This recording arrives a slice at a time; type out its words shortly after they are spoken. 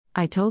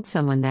I told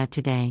someone that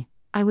today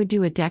I would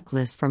do a deck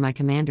list for my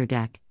commander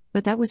deck,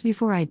 but that was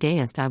before I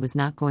danced I was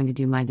not going to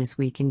do my This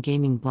Week in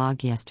Gaming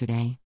blog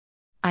yesterday.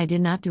 I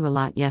did not do a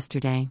lot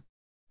yesterday.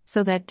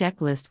 So that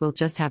deck list will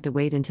just have to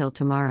wait until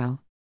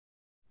tomorrow.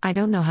 I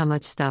don't know how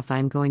much stuff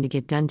I'm going to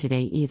get done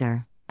today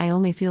either. I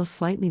only feel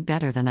slightly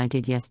better than I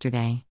did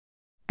yesterday.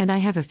 And I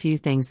have a few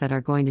things that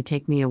are going to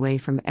take me away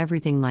from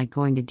everything, like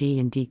going to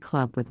D&D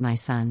club with my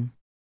son.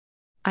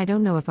 I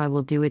don't know if I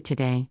will do it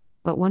today,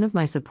 but one of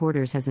my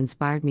supporters has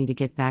inspired me to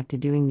get back to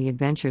doing the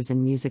adventures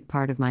and music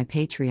part of my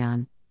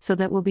Patreon, so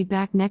that will be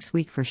back next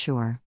week for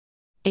sure.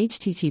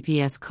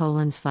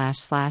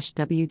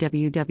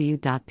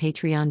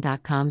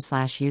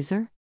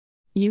 https://www.patreon.com/user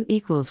U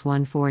equals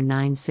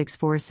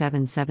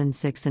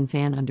 149647776 and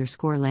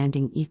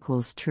fan_landing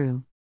equals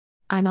true.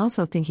 I'm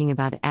also thinking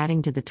about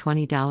adding to the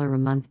 $20 a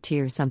month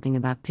tier something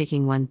about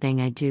picking one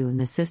thing I do in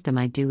the system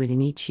I do it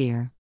in each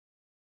year.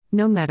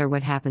 No matter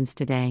what happens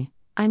today,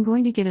 I'm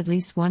going to get at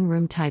least one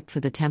room typed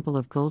for the Temple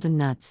of Golden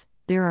Nuts.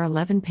 There are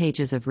 11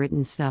 pages of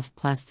written stuff,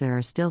 plus there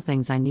are still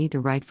things I need to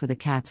write for the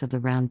Cats of the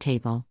Round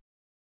Table.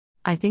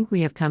 I think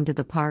we have come to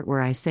the part where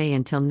I say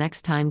until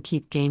next time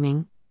keep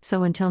gaming,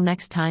 so until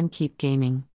next time keep gaming.